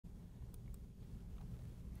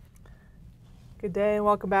Good day and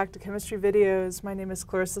welcome back to Chemistry Videos. My name is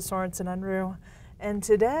Clarissa Sorensen-Unruh, and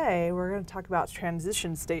today we're going to talk about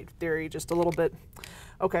transition state theory just a little bit.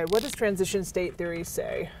 Okay, what does transition state theory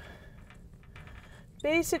say?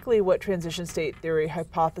 Basically what transition state theory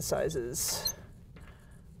hypothesizes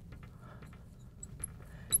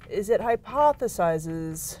is it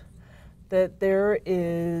hypothesizes that there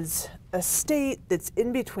is a state that's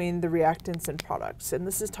in between the reactants and products. And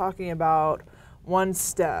this is talking about one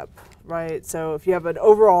step, right? So if you have an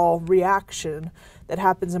overall reaction that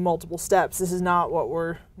happens in multiple steps, this is not what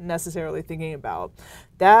we're necessarily thinking about.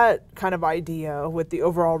 That kind of idea with the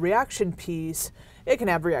overall reaction piece, it can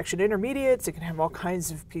have reaction intermediates, it can have all kinds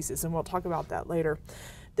of pieces, and we'll talk about that later.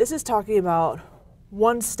 This is talking about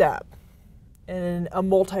one step in a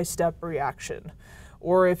multi-step reaction,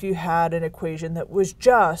 or if you had an equation that was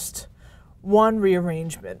just one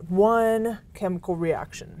rearrangement, one chemical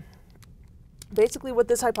reaction. Basically what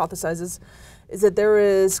this hypothesizes is that there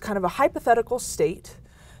is kind of a hypothetical state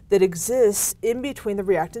that exists in between the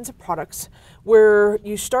reactants and products where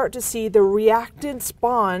you start to see the reactants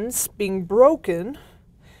bonds being broken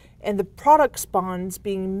and the products bonds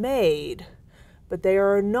being made, but they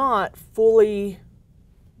are not fully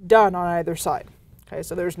done on either side. Okay,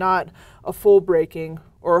 so there's not a full breaking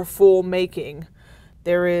or a full making.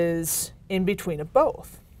 There is in between of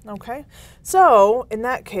both. Okay, so in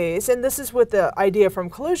that case, and this is with the idea from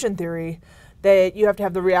collision theory, that you have to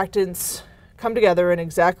have the reactants come together in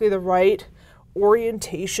exactly the right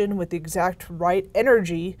orientation with the exact right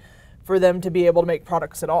energy for them to be able to make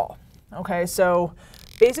products at all. Okay, so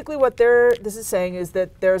basically what this is saying is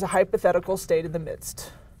that there's a hypothetical state in the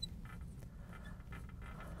midst.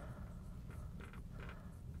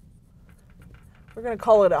 We're going to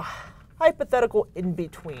call it a hypothetical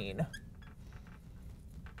in-between.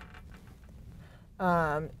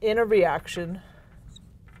 In a reaction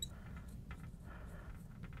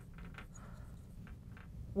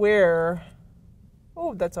where,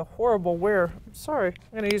 oh, that's a horrible where. I'm sorry,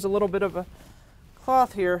 I'm going to use a little bit of a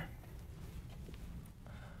cloth here.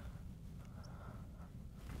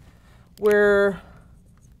 Where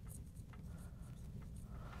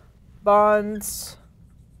bonds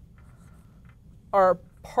are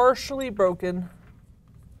partially broken.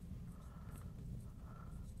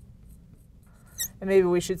 And maybe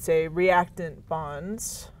we should say reactant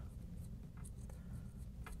bonds.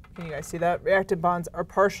 Can you guys see that? Reactant bonds are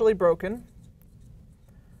partially broken.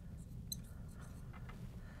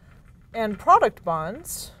 And product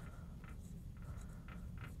bonds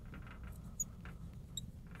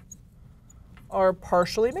are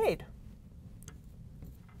partially made.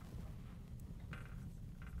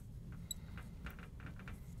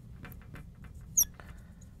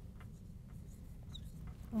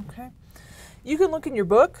 Okay. You can look in your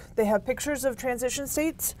book. They have pictures of transition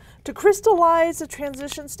states. To crystallize a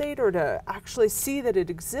transition state or to actually see that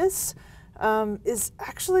it exists is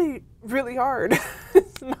actually really hard.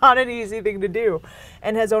 It's not an easy thing to do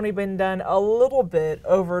and has only been done a little bit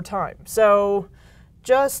over time. So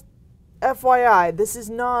just FYI, this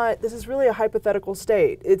is really a hypothetical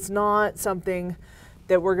state. It's not something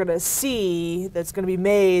that we're going to see that's going to be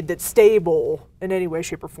made that's stable in any way,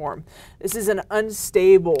 shape, or form. This is an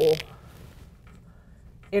unstable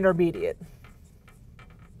intermediate.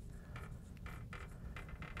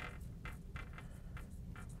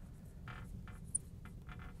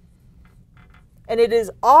 And it is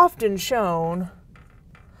often shown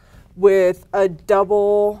with a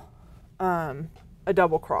double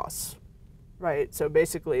cross, right? So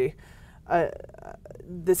basically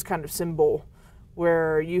this kind of symbol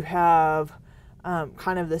where you have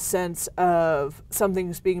kind of the sense of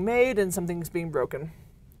something's being made and something's being broken.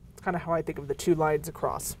 Kind of how I think of the two lines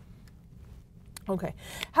across. Okay,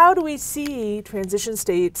 how do we see transition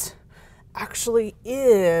states actually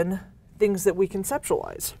in things that we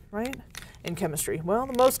conceptualize, right, in chemistry? Well,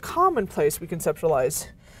 the most common place we conceptualize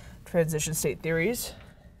transition state theory, I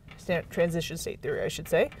should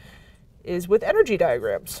say, is with energy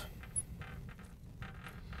diagrams.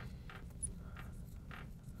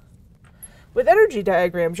 With energy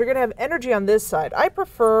diagrams, you're going to have energy on this side. I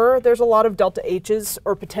prefer, there's a lot of delta H's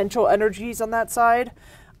or potential energies on that side.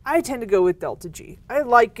 I tend to go with delta G. I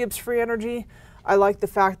like Gibbs free energy. I like the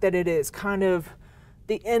fact that it is kind of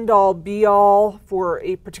the end-all be-all for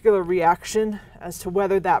a particular reaction as to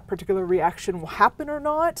whether that particular reaction will happen or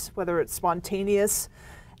not, whether it's spontaneous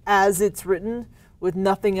as it's written with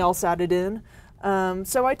nothing else added in.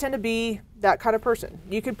 So I tend to be that kind of person.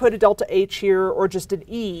 You could put a delta H here or just an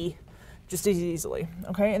E just as easily,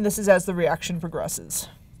 okay? And this is as the reaction progresses,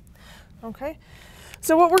 okay?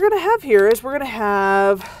 So what we're going to have here is we're going to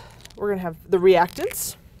have the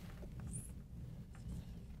reactants,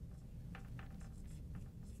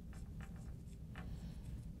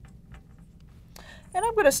 And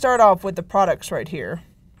I'm going to start off with the products right here.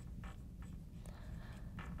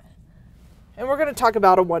 And we're going to talk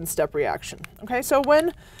about a one-step reaction. Okay, so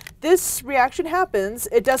when this reaction happens,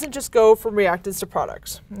 it doesn't just go from reactants to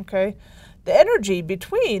products. Okay, the energy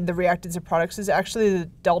between the reactants and products is actually the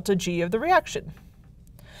delta G of the reaction.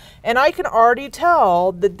 And I can already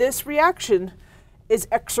tell that this reaction is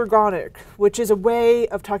exergonic, which is a way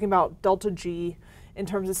of talking about delta G in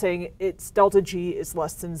terms of saying its delta G is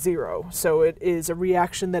less than 0. So it is a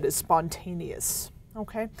reaction that is spontaneous.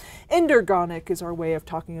 Okay, endergonic is our way of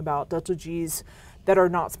talking about delta G's that are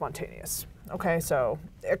not spontaneous. Okay, so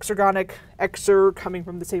exergonic, exer coming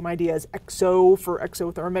from the same idea as exo for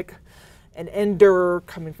exothermic, and ender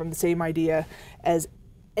coming from the same idea as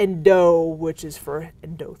endo, which is for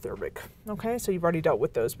endothermic. Okay, so you've already dealt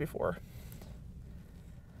with those before.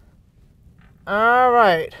 All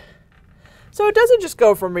right. So it doesn't just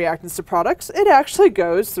go from reactants to products, it actually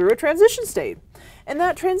goes through a transition state. And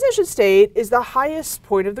that transition state is the highest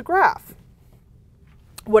point of the graph.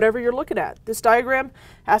 Whatever you're looking at. This diagram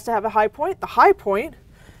has to have a high point. The high point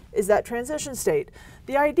is that transition state.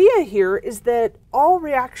 The idea here is that all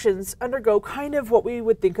reactions undergo kind of what we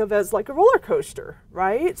would think of as like a roller coaster,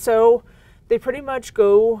 right? So they pretty much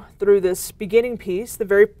go through this beginning piece. The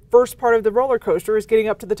very first part of the roller coaster is getting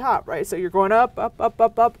up to the top, right? So you're going up, up, up,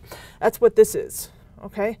 up, up. That's what this is,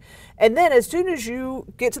 okay? And then as soon as you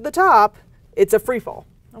get to the top, it's a free fall,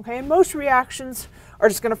 okay? And most reactions are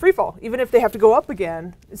just going to free fall. Even if they have to go up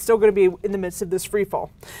again, it's still going to be in the midst of this free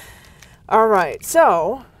fall. All right,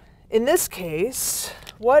 so in this case,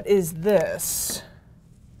 what is this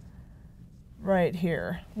right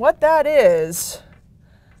here? What that is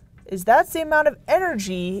that's the amount of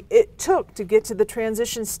energy it took to get to the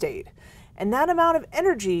transition state. And that amount of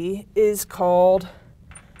energy is called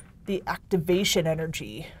the activation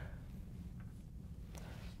energy.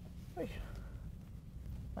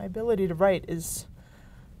 My ability to write is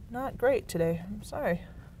not great today. I'm sorry.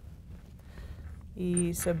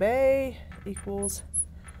 E sub A equals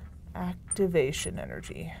activation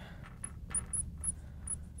energy.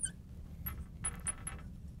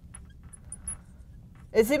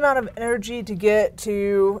 It's the amount of energy to get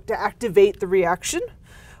to activate the reaction.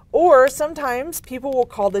 Or sometimes people will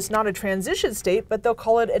call this not a transition state, but they'll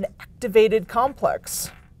call it an activated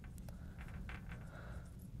complex,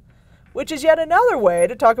 which is yet another way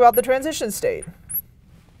to talk about the transition state.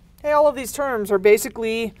 Hey, all of these terms are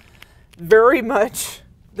basically very much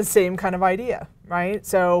the same kind of idea, right?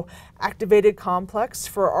 So activated complex,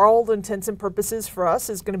 for all intents and purposes for us,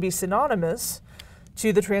 is going to be synonymous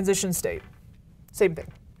to the transition state. Same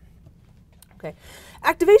thing. Okay.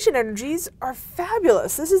 Activation energies are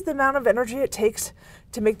fabulous. This is the amount of energy it takes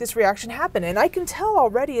to make this reaction happen. And I can tell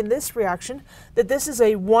already in this reaction that this is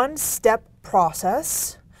a one-step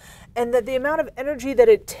process, and that the amount of energy that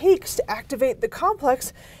it takes to activate the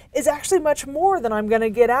complex is actually much more than I'm going to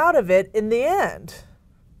get out of it in the end.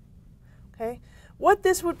 Okay? What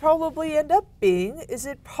this would probably end up being is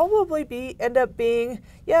end up being,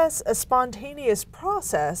 yes, a spontaneous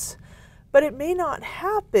process, but it may not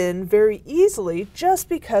happen very easily just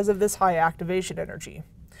because of this high activation energy.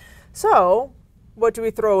 So what do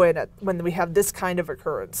we throw in when we have this kind of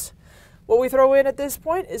occurrence? What we throw in at this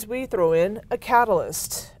point is we throw in a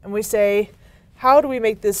catalyst, and we say, how do we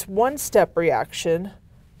make this one-step reaction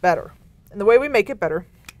better? And the way we make it better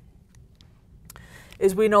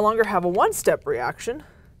is we no longer have a one-step reaction,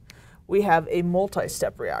 we have a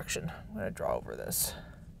multi-step reaction. I'm going to draw over this.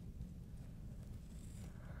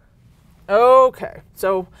 Okay,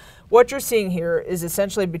 so what you're seeing here is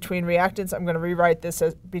essentially between reactants. I'm going to rewrite this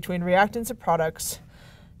as between reactants and products.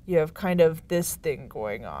 You have kind of this thing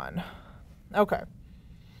going on. Okay,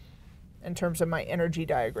 in terms of my energy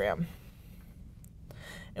diagram.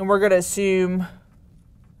 And we're going to assume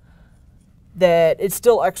that it's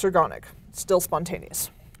still exergonic, it's still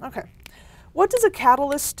spontaneous. Okay, what does a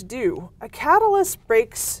catalyst do? A catalyst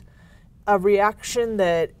breaks a reaction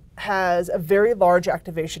that has a very large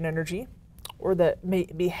activation energy, or that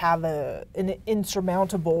maybe have an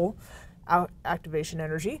insurmountable activation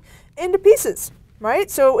energy, into pieces,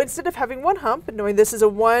 right? So instead of having one hump and knowing this is a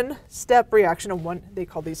one-step reaction, they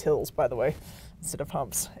call these hills, by the way, instead of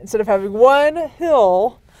humps. Instead of having one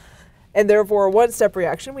hill and therefore a one-step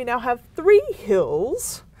reaction, we now have 3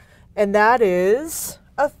 hills, and that is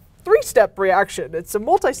a 3-step reaction. It's a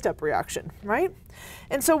multi-step reaction, right?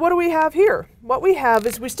 And so what do we have here? What we have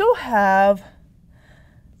is we still have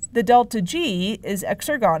the delta G is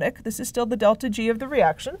exergonic. This is still the delta G of the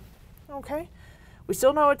reaction, okay? We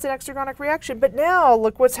still know it's an exergonic reaction, but now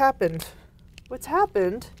look what's happened. What's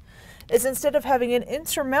happened is instead of having an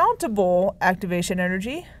insurmountable activation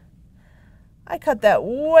energy, I cut that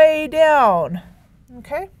way down,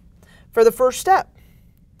 okay, for the first step.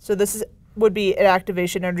 So this would be an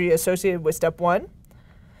activation energy associated with step 1.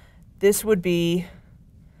 This would be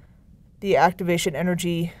the activation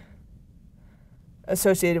energy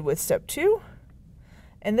associated with step 2.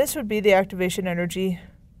 And this would be the activation energy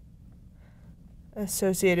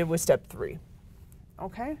associated with step 3.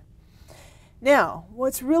 Okay? Now,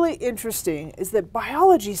 what's really interesting is that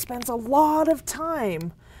biology spends a lot of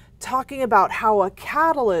time talking about how a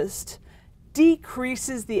catalyst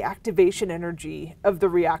decreases the activation energy of the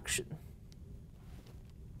reaction.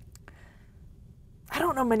 I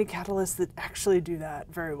don't know many catalysts that actually do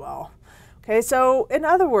that very well. Okay, so in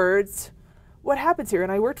other words, what happens here,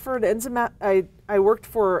 and I worked for I worked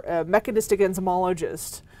for a mechanistic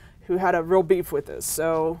enzymologist who had a real beef with this.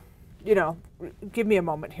 So, you know, give me a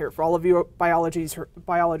moment here for all of you biologists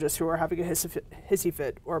who are having a hissy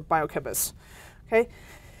fit, or biochemists. Okay,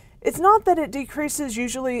 it's not that it decreases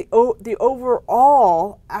usually the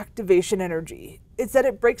overall activation energy. It's that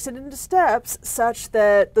it breaks it into steps such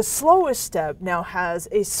that the slowest step now has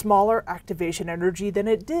a smaller activation energy than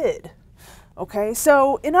it did. Okay,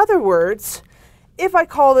 so in other words, if I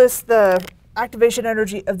call this the activation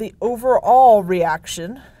energy of the overall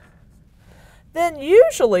reaction, then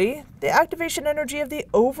usually the activation energy of the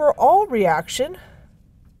overall reaction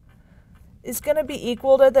is going to be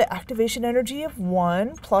equal to the activation energy of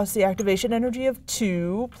 1 plus the activation energy of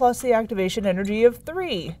 2 plus the activation energy of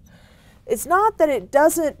 3. It's not that it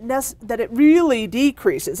doesn't that it really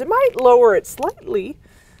decreases. It might lower it slightly,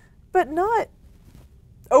 but not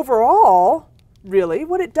overall, really.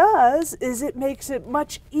 What it does is it makes it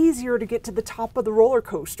much easier to get to the top of the roller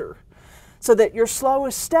coaster, so that your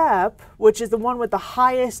slowest step, which is the one with the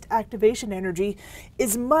highest activation energy,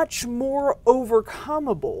 is much more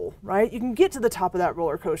overcomable, right? You can get to the top of that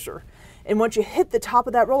roller coaster. And once you hit the top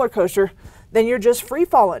of that roller coaster, then you're just free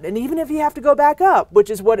falling. And even if you have to go back up, which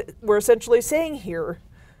is what we're essentially saying here,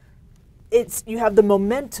 you have the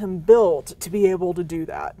momentum built to be able to do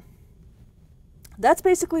that. That's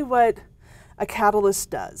basically what a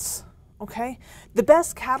catalyst does, okay? The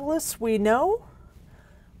best catalysts we know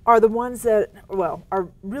are the ones that, well, are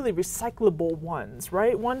really recyclable ones,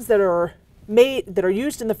 right? Ones that are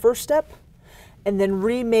used in the first step and then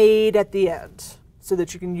remade at the end so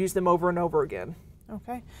that you can use them over and over again,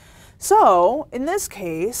 okay? So in this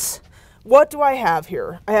case, what do I have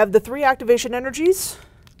here? I have the 3 activation energies.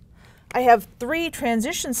 I have 3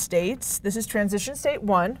 transition states. This is transition state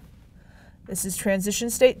 1. This is transition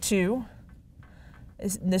state 2.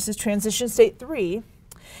 This is transition state 3.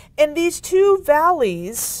 And these 2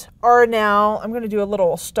 valleys are now, I'm going to do a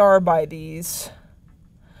little star by these,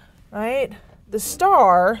 right? The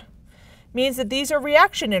star means that these are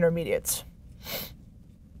reaction intermediates.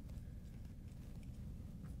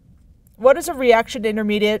 What is a reaction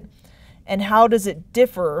intermediate and how does it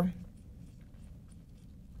differ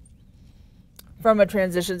from a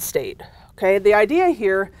transition state? Okay, the idea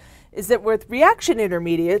here is that with reaction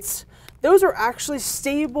intermediates, those are actually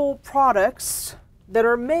stable products that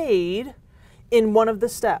are made in one of the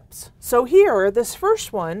steps. So here, this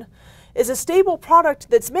first one is a stable product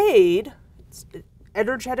that's made, it's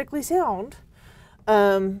energetically sound,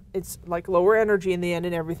 it's like lower energy in the end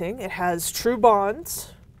and everything. It has true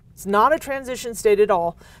bonds. It's not a transition state at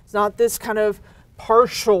all. It's not this kind of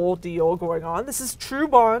partial deal going on. This is true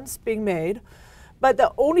bonds being made. But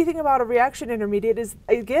the only thing about a reaction intermediate is,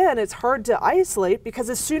 again, it's hard to isolate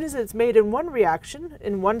because as soon as it's made in one reaction,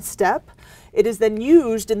 in one step, it is then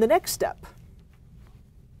used in the next step.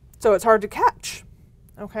 So it's hard to catch,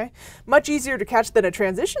 okay? Much easier to catch than a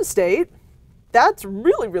transition state. That's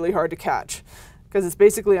really, really hard to catch because it's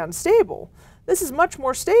basically unstable. This is much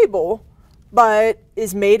more stable, but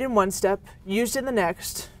is made in one step, used in the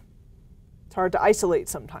next. It's hard to isolate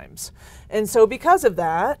sometimes. And so because of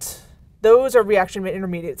that, those are reaction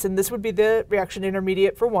intermediates, and this would be the reaction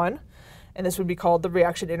intermediate for 1, and this would be called the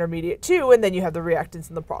reaction intermediate 2, and then you have the reactants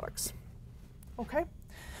and the products. Okay?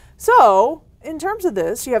 So, in terms of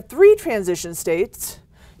this, you have 3 transition states,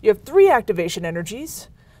 you have 3 activation energies.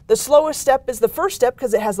 The slowest step is the first step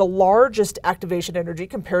because it has the largest activation energy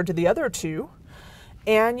compared to the other 2,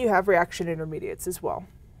 and you have reaction intermediates as well.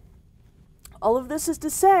 All of this is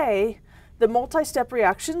to say that multi-step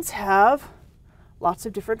reactions have lots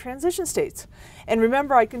of different transition states. And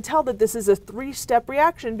remember, I can tell that this is a 3-step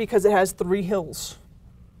reaction because it has 3 hills.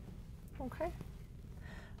 Okay?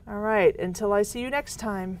 All right, until I see you next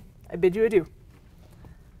time, I bid you adieu.